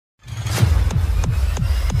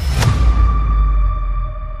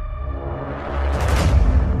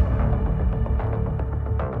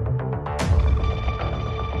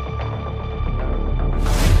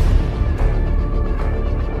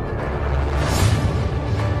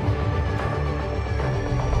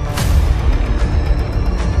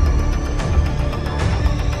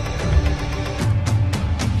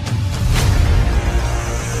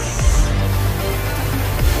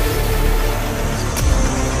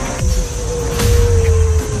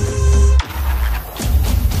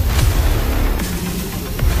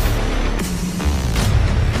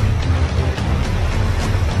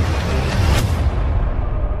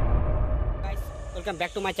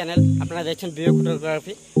Back to my channel. আপনারা দেখছেন video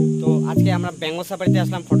photography. তো আজকে আমরা বেঙ্গল সাফারিতে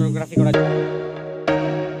আসলাম ফটোগ্রাফি করার জন্য।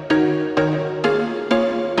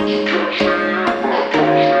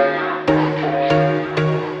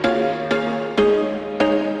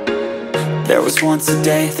 There was once a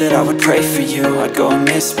day that I would pray for you. I'd go and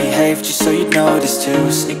misbehave just so you'd notice too.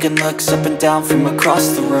 Sneaking looks up and down from across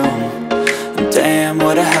the room. And damn,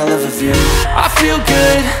 what a hell of a view. I feel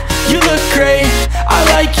good, you look great, I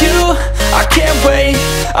like you, I can't wait.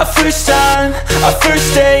 A first time, a first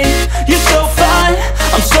date. You're so fine,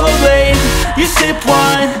 I'm so late. You sip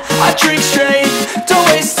wine, I drink straight. Don't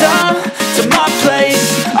waste time to my place.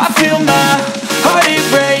 I feel my heart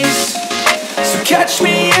erase. So catch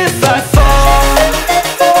me if I fall.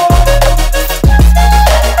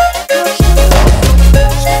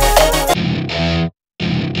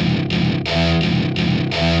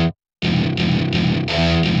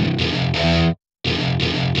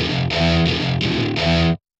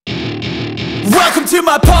 Welcome to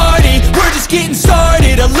my party, we're just getting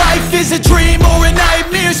started. A life is a dream or a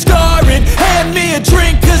nightmare scarring. Hand me a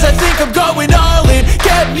drink cause I think I'm going all in.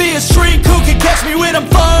 Get me a shrink who can catch me when I'm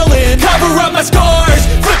falling. Cover up my scars,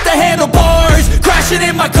 flip the handlebars, crashing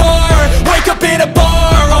in my car, wake up in a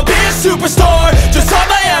bar. I'll be a superstar, just on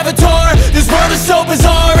my avatar. This world is so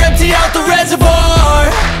bizarre, empty out the reservoir.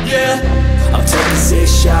 Yeah, I'm taking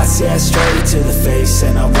 6 shots, yeah, straight to the face.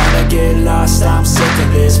 And I wanna get lost, I'm sick of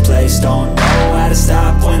this place. Don't know how to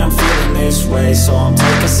stop when I'm feeling this way. So I'm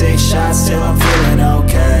taking 6 shots till I'm feeling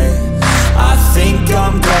okay. I think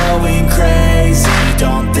I'm going crazy,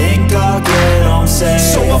 don't think I'll get home safe.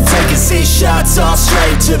 So I'm taking 6 shots all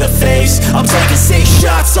straight to the face. I'm taking 6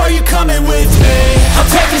 shots, are you coming with me? I'm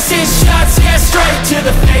taking 6 shots, yeah, straight to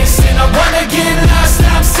the face. And I wanna get lost,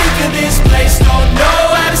 I'm sick of this place. Don't know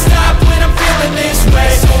how to stop when I'm feeling this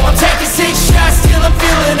way. So I'm taking 6 shots till I'm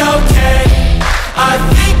feeling okay. I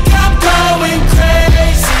think I'm going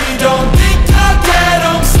crazy, don't think I'll get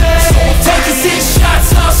home safe. So I'm taking 6 shots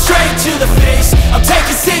all straight to the face. I'm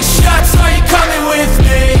taking 6 shots, are you coming with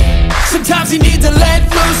me? Sometimes you need to let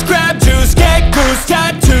loose, grab juice, get goose,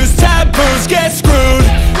 tattoos, taboos, get screwed.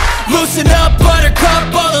 Loosen up, buttercup,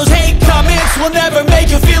 all those hate comments will never make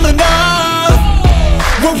you feel enough.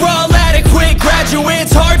 We're all adequate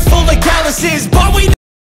graduates, heart full of calluses, but we